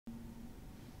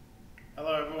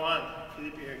Hello everyone,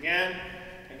 Felipe here again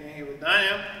here with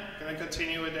Daniel. Gonna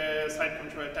continue with the side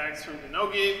control attacks from the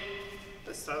no-gi.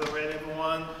 Let's start already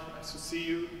everyone. Nice to see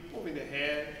you. Moving the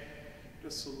head,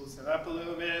 just to loosen up a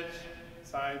little bit.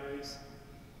 Sideways.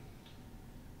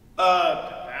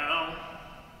 Up, down.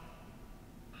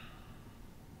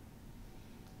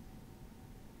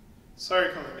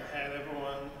 Circling the head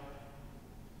everyone.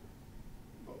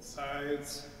 Both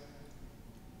sides.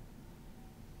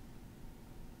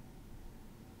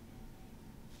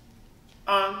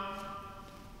 On.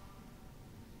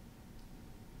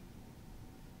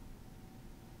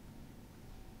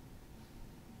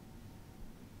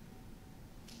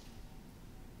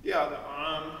 The other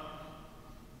arm.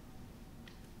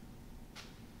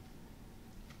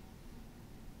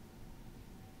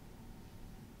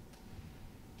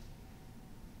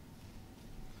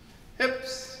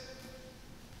 Hips.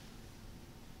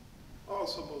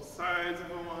 Also both sides,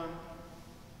 everyone.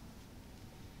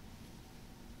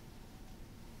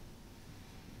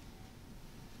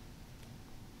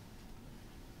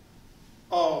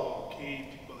 Okay,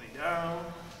 people lay down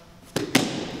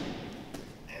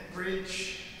and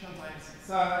reach, sometimes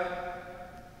inside.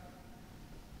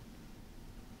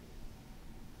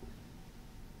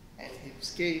 And hip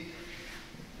escape,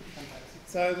 sometimes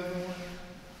inside everyone.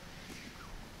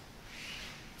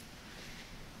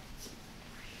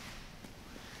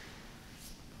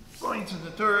 Going to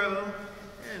the turtle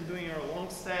and doing our long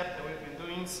step that we've been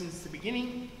doing since the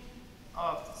beginning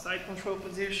of the side control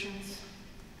positions.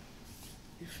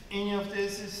 If any of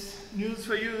this is news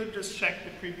for you, just check the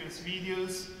previous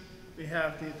videos. We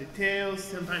have the details,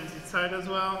 sometimes inside as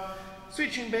well.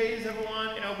 Switching base,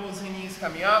 everyone, elbows and knees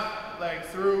coming up, leg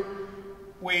through,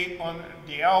 weight on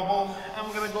the elbow.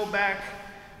 I'm gonna go back,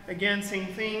 again, same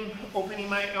thing, opening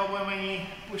my elbow and my knee,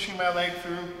 pushing my leg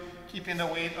through, keeping the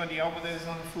weight on the elbow that is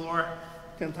on the floor,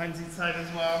 10 times inside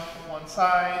as well. One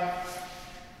side,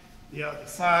 the other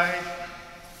side,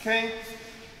 okay?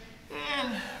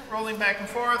 And rolling back and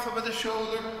forth over the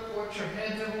shoulder. Watch your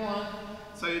head, everyone,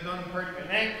 so you don't hurt your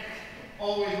neck.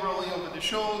 Always rolling over the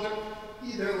shoulder,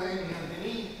 either landing on the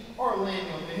knee or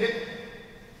landing on the hip.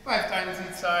 5 times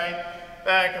inside,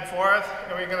 back and forth.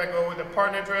 And we're gonna go with the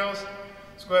partner drills.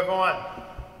 Let's go, everyone.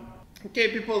 Okay,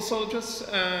 people, so just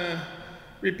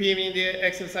repeating the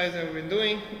exercise that we've been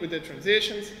doing with the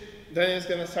transitions. Daniel's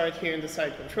gonna start here in the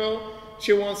side control.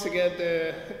 She wants to get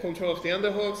the control of the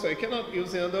underhook, so you cannot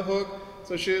use the underhook.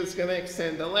 So she's gonna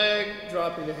extend the leg,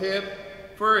 dropping the hip.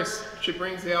 First, she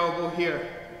brings the elbow here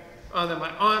under my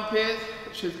armpit.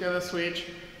 She's gonna switch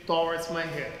towards my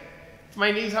hip. If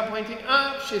my knees are pointing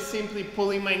up, she's simply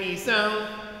pulling my knees down,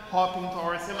 hopping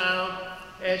towards the mount.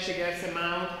 As she gets the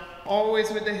mount,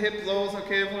 always with the hip lows,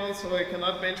 okay everyone, so I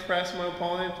cannot bench press my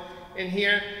opponent. And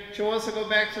here, she wants to go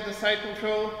back to the side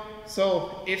control.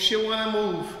 So if she wanna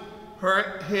move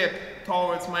her hip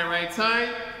towards my right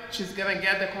side, she's gonna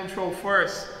get the control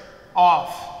first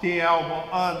off the elbow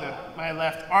under my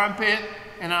left armpit,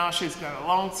 and now she's got a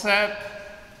long step,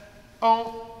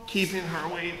 keeping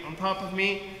her weight on top of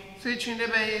me, switching the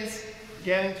base,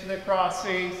 getting to the cross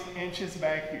face, and she's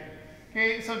back here.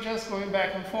 Okay, so just going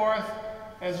back and forth,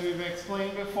 as we've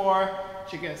explained before.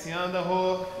 She gets the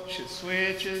underhook, she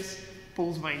switches,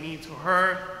 pulls my knee to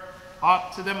her,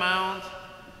 up to the mount,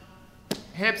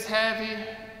 hips heavy,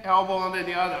 elbow under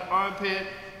the other armpit,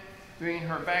 doing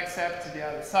her back step to the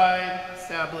other side,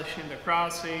 establishing the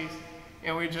cross face,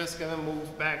 and we're just gonna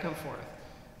move back and forth.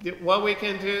 What we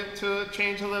can do to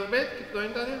change a little bit, keep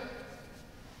going, Daniel,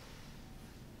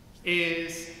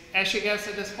 is as she gets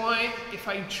to this point, if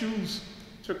I choose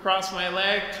to cross my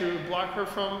leg to block her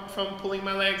from pulling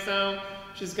my legs down,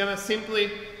 she's gonna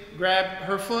simply grab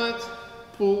her foot,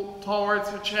 pull towards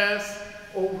her chest,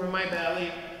 over my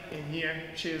belly, and here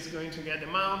she is going to get the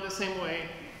mount the same way,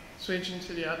 switching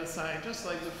to the other side just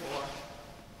like before,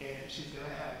 and she's gonna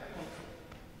have the control.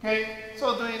 Okay,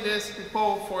 so doing this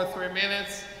people for 3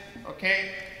 minutes,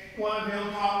 okay? One be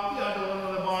on top, the other one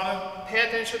on the bottom. Pay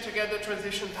attention to get the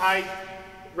transition tight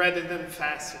rather than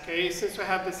fast, okay? Since we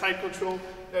have the side control,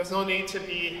 there's no need to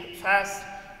be fast.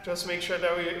 Just make sure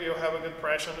that you have a good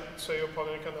pressure so your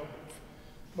opponent cannot move.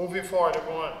 Moving forward,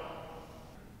 everyone.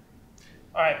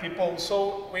 All right, people,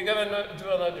 so we're gonna do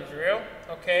another drill,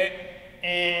 okay?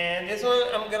 And this one,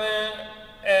 I'm gonna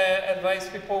advise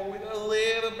people with a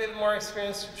little bit more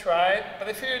experience to try. But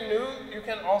if you're new, you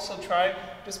can also try.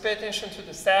 Just pay attention to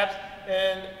the steps.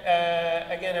 And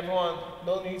again, everyone,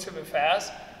 no need to be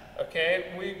fast,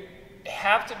 okay? We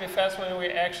have to be fast when we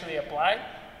actually apply.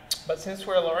 But since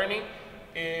we're learning,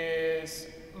 it's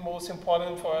most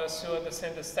important for us to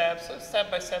understand the steps, so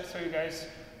step by step, so you guys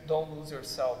don't lose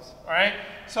yourselves, all right?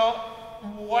 So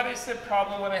what is the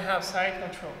problem when I have side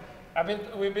control?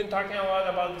 We've been talking a lot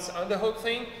about this underhook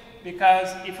thing, because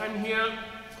if I'm here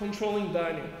controlling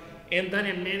Daniel, and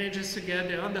Daniel manages to get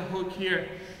the underhook here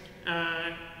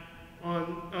on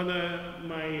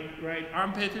my right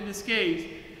armpit in this case,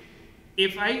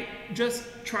 if I just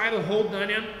try to hold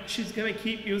Daniel, she's gonna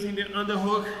keep using the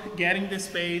underhook, getting the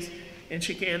space, and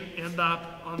she can end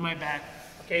up on my back.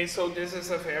 Okay, so this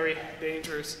is a very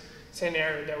dangerous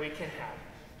scenario that we can have.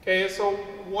 Okay, so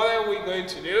what are we going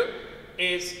to do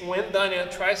is when Daniel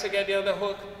tries to get the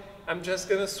underhook, I'm just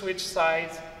gonna switch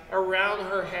sides around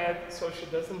her head so she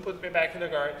doesn't put me back in the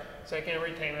guard, so I can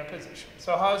retain my position.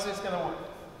 So how is this gonna work?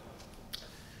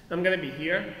 I'm gonna be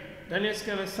here, Daniel's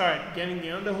gonna start getting the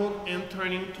underhook and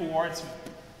turning towards me.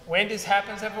 When this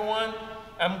happens, everyone,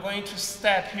 I'm going to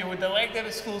step here with the leg that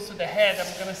is close to the head.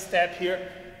 I'm gonna step here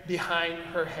behind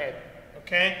her head,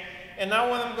 okay? And now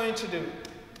what I'm going to do,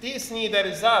 this knee that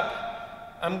is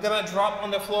up, I'm gonna drop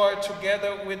on the floor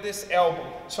together with this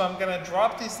elbow. So I'm gonna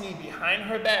drop this knee behind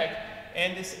her back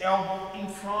and this elbow in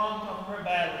front of her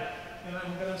belly, and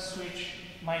I'm gonna switch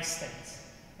my stance,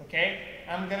 okay?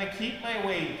 I'm gonna keep my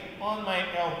weight on my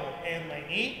elbow and my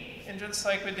knee, and just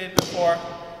like we did before,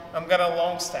 I'm gonna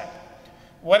long step.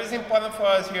 What is important for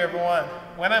us here, everyone?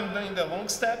 When I'm doing the long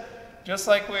step, just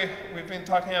like we've been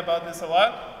talking about this a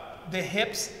lot, the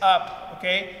hips up,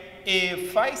 okay?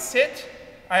 If I sit,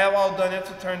 I allow Daniel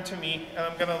to turn to me, and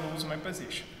I'm gonna lose my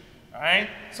position, all right?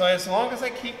 So as long as I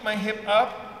keep my hip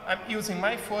up, I'm using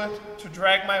my foot to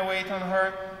drag my weight on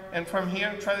her, and from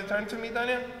here, try to turn to me,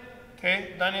 Daniel.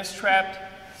 Okay, Daniel's trapped,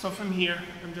 so from here,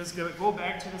 I'm just gonna go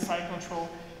back to the side control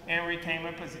and retain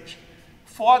my position.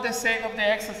 For the sake of the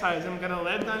exercise, I'm gonna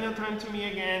let Daniel turn to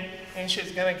me again, and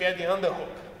she's gonna get the underhook,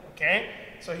 okay?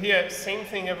 So here, same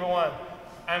thing, everyone.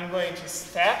 I'm going to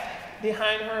step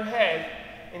behind her head,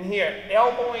 and here,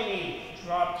 elbow and knee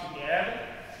drop together,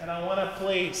 and I wanna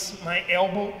place my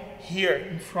elbow here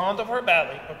in front of her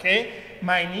belly, okay?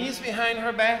 My knee is behind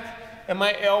her back, and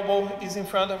my elbow is in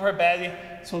front of her belly,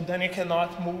 so Daniel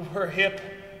cannot move her hip,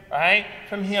 all right?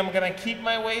 From here, I'm gonna keep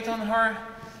my weight on her.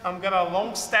 I'm gonna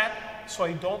long step so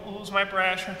I don't lose my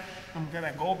pressure. I'm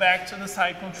gonna go back to the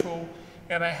side control,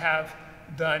 and I have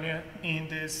Daniel in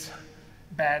this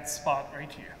bad spot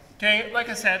right here. Okay, like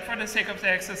I said, for the sake of the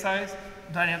exercise,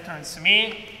 Daniel turns to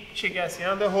me, she gets the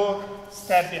underhook,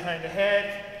 step behind the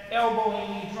head, elbow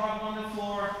and knee drop on the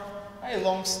floor, I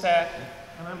long step,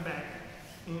 and I'm back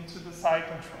into the side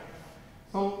control.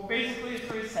 So basically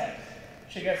 3 steps.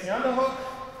 She gets the underhook,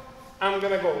 I'm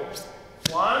gonna go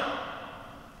 1,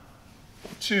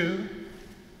 2,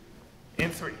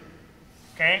 and 3.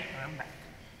 Okay, and I'm back.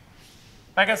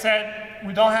 Like I said,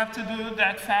 we don't have to do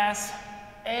that fast.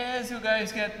 As you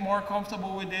guys get more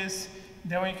comfortable with this,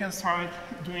 then we can start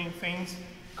doing things,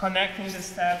 connecting the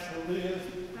steps a little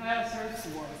faster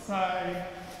to one side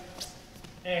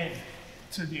and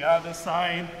to the other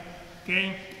side.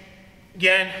 Okay.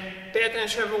 Again, pay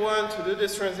attention, everyone, to do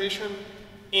this transition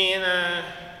in a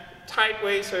tight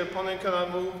way so your opponent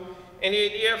cannot move. And the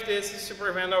idea of this is to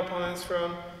prevent our opponents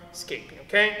from escaping.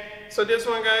 Okay. So this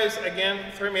one, guys, again,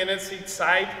 3 minutes each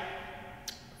side.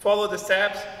 Follow the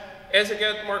steps. As you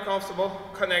get more comfortable,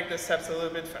 connect the steps a little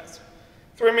bit faster.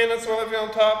 3 minutes, one of you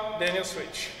on top, then you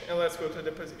switch. And let's go to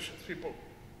the positions, people.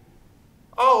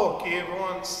 Okay,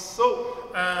 everyone, so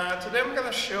today I'm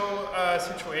gonna show a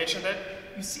situation that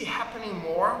you see happening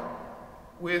more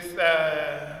with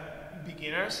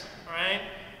beginners, right?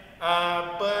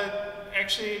 But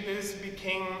actually this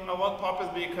became a lot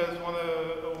popular because one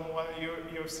of your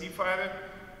UFC fighter,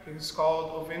 he's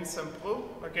called Vincent Flue,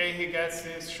 okay? He gets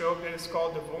this choke that is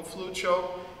called the Flue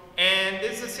Choke. And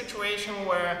this is a situation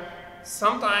where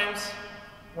sometimes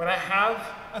when I have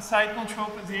a side control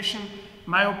position,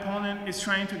 my opponent is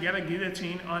trying to get a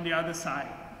guillotine on the other side,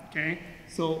 okay?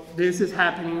 So this is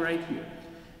happening right here.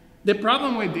 The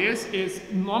problem with this is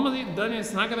normally Dani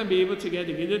is not gonna be able to get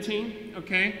the guillotine,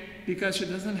 okay? Because she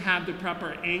doesn't have the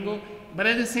proper angle. But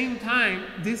at the same time,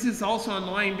 this is also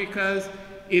annoying because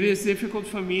it is difficult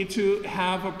for me to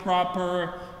have a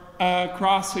proper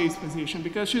cross-face position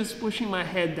because she's pushing my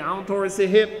head down towards the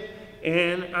hip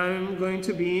and I'm going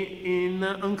to be in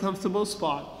an uncomfortable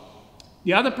spot.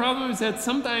 The other problem is that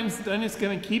sometimes Dani is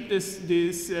going to keep this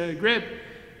grip,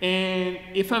 and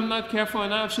if I'm not careful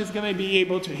enough, she's going to be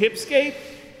able to hip escape,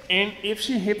 and if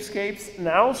she hip escapes,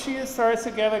 now she starts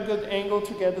to get a good angle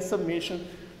to get the submission,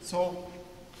 so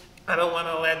I don't want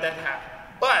to let that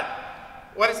happen. But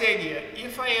what is the idea?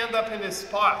 If I end up in this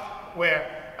spot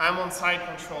where I'm on side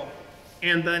control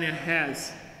and Dani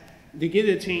has the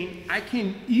guillotine, I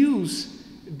can use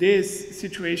this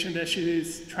situation that she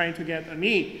is trying to get on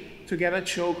me, to get a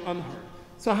choke on her.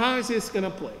 So how is this gonna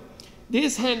play?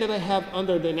 This hand that I have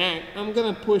under the neck, I'm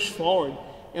gonna push forward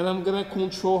and I'm gonna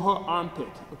control her armpit,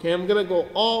 okay? I'm gonna go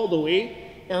all the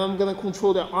way and I'm gonna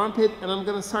control the armpit and I'm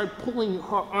gonna start pulling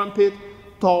her armpit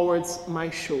towards my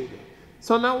shoulder.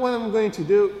 So now what I'm going to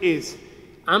do is,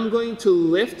 I'm going to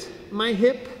lift my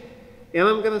hip and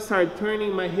I'm gonna start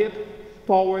turning my hip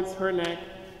towards her neck,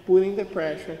 putting the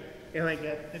pressure, and I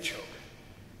get the choke.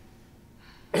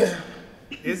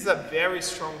 This is a very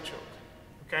strong choke,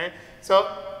 okay? So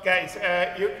guys,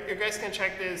 you guys can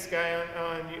check this guy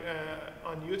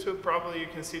on YouTube. Probably you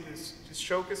can see this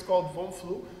choke is called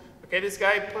Flue. Okay, this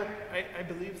guy put, I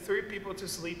believe, 3 people to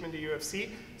sleep in the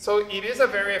UFC. So it is a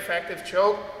very effective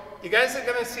choke. You guys are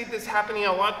gonna see this happening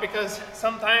a lot because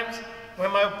sometimes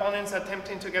when my opponent's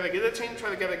attempting to get a guillotine, try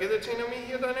to get a guillotine on me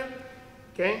here, Daniel,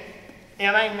 okay?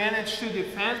 And I manage to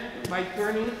defend by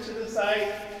turning to the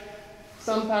side.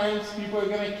 Sometimes people are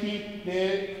gonna keep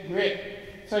the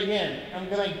grip. So again, I'm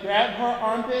gonna grab her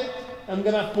armpit, I'm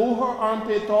gonna pull her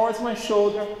armpit towards my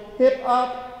shoulder, hip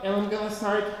up, and I'm gonna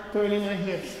start turning my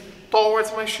hips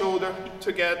towards my shoulder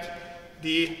to get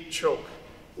the choke.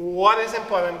 What is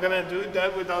important, I'm gonna do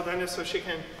that without Daniel so she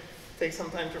can take some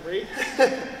time to breathe.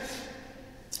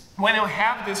 When you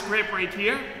have this grip right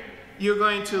here, you're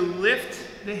going to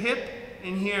lift the hip,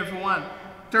 and here everyone,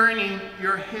 turning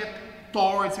your hip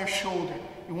towards your shoulder.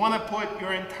 You wanna put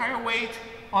your entire weight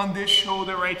on this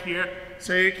shoulder right here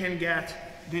so you can get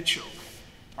the choke.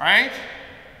 All right?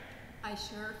 I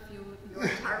sure feel your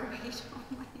entire weight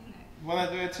on my neck. Wanna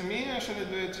do it to me or should I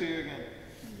do it to you again?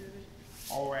 Do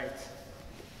it. All right.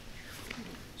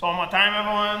 So one more time,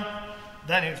 everyone.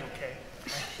 That is okay.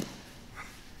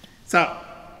 So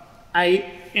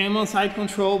I am on side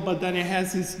control, but then it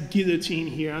has this guillotine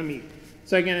here on me.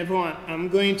 So again, everyone, I'm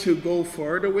going to go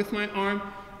further with my arm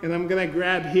and I'm gonna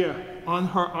grab here on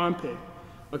her armpit.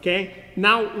 Okay,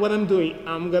 now what I'm doing,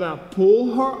 I'm gonna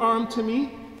pull her arm to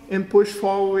me and push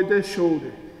forward with the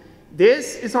shoulder.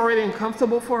 This is already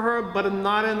uncomfortable for her, but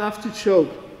not enough to choke.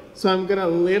 So I'm gonna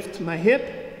lift my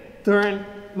hip, turn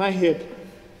my hip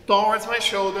towards my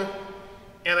shoulder,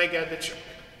 and I get the choke,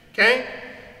 okay?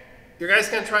 You guys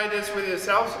can try this with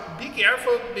yourselves. Be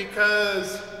careful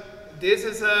because this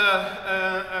is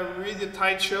a really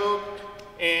tight choke,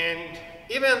 and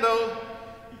even though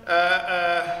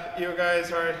you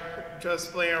guys are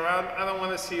just playing around, I don't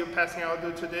want to see you passing out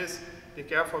due to this. Be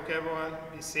careful, okay, everyone?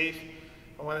 Be safe.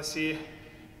 I want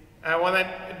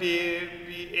to be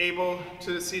able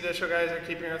to see that you guys are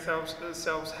keeping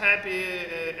yourselves happy,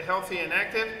 healthy, and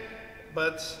active,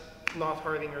 but not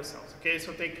hurting yourselves. Okay,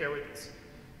 so take care with this.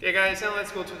 Okay, guys, and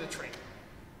let's go to the train.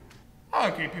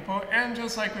 Okay, people, and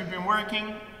just like we've been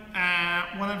working,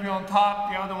 one of you on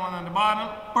top, the other one on the bottom,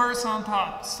 burst on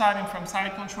top, starting from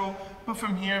side control. But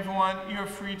from here, everyone, you're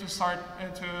free to start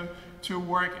to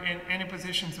work in any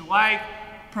positions you like,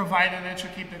 provided that you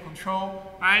keep the control.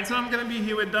 All right, so I'm gonna be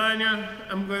here with Danya.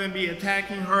 I'm gonna be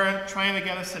attacking her, trying to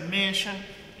get a submission.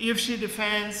 If she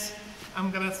defends,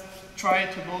 I'm gonna try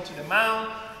to go to the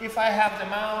mount. If I have the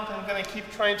mount, I'm gonna keep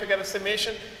trying to get a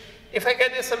submission. If I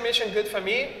get the submission, good for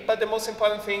me, but the most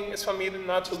important thing is for me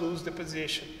not to lose the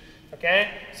position,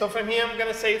 okay? So from here, I'm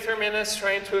gonna say 3 minutes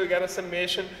trying to get a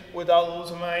submission without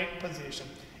losing my position.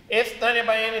 If Tanya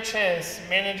by any chance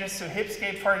manages to hip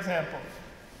escape, for example,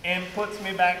 and puts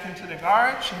me back into the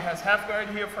guard, she has half guard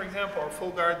here, for example, or full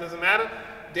guard, doesn't matter,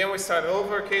 then we start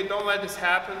over, okay? Don't let this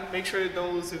happen. Make sure you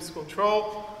don't lose this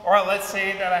control. Or let's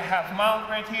say that I have mount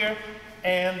right here,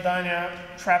 and Tanya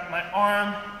trapped my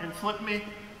arm and flipped me.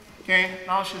 Okay,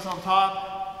 now she's on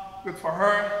top, good for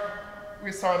her.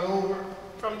 We start over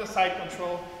from the side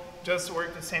control, just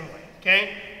work the same way,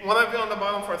 okay? One of you on the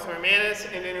bottom for 3 minutes,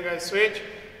 and then you guys switch.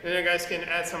 Then you guys can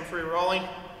add some free rolling.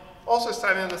 Also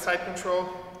starting on the side control.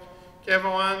 Okay,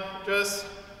 everyone, just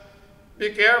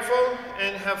be careful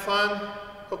and have fun.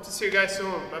 Hope to see you guys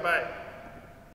soon. Bye-bye.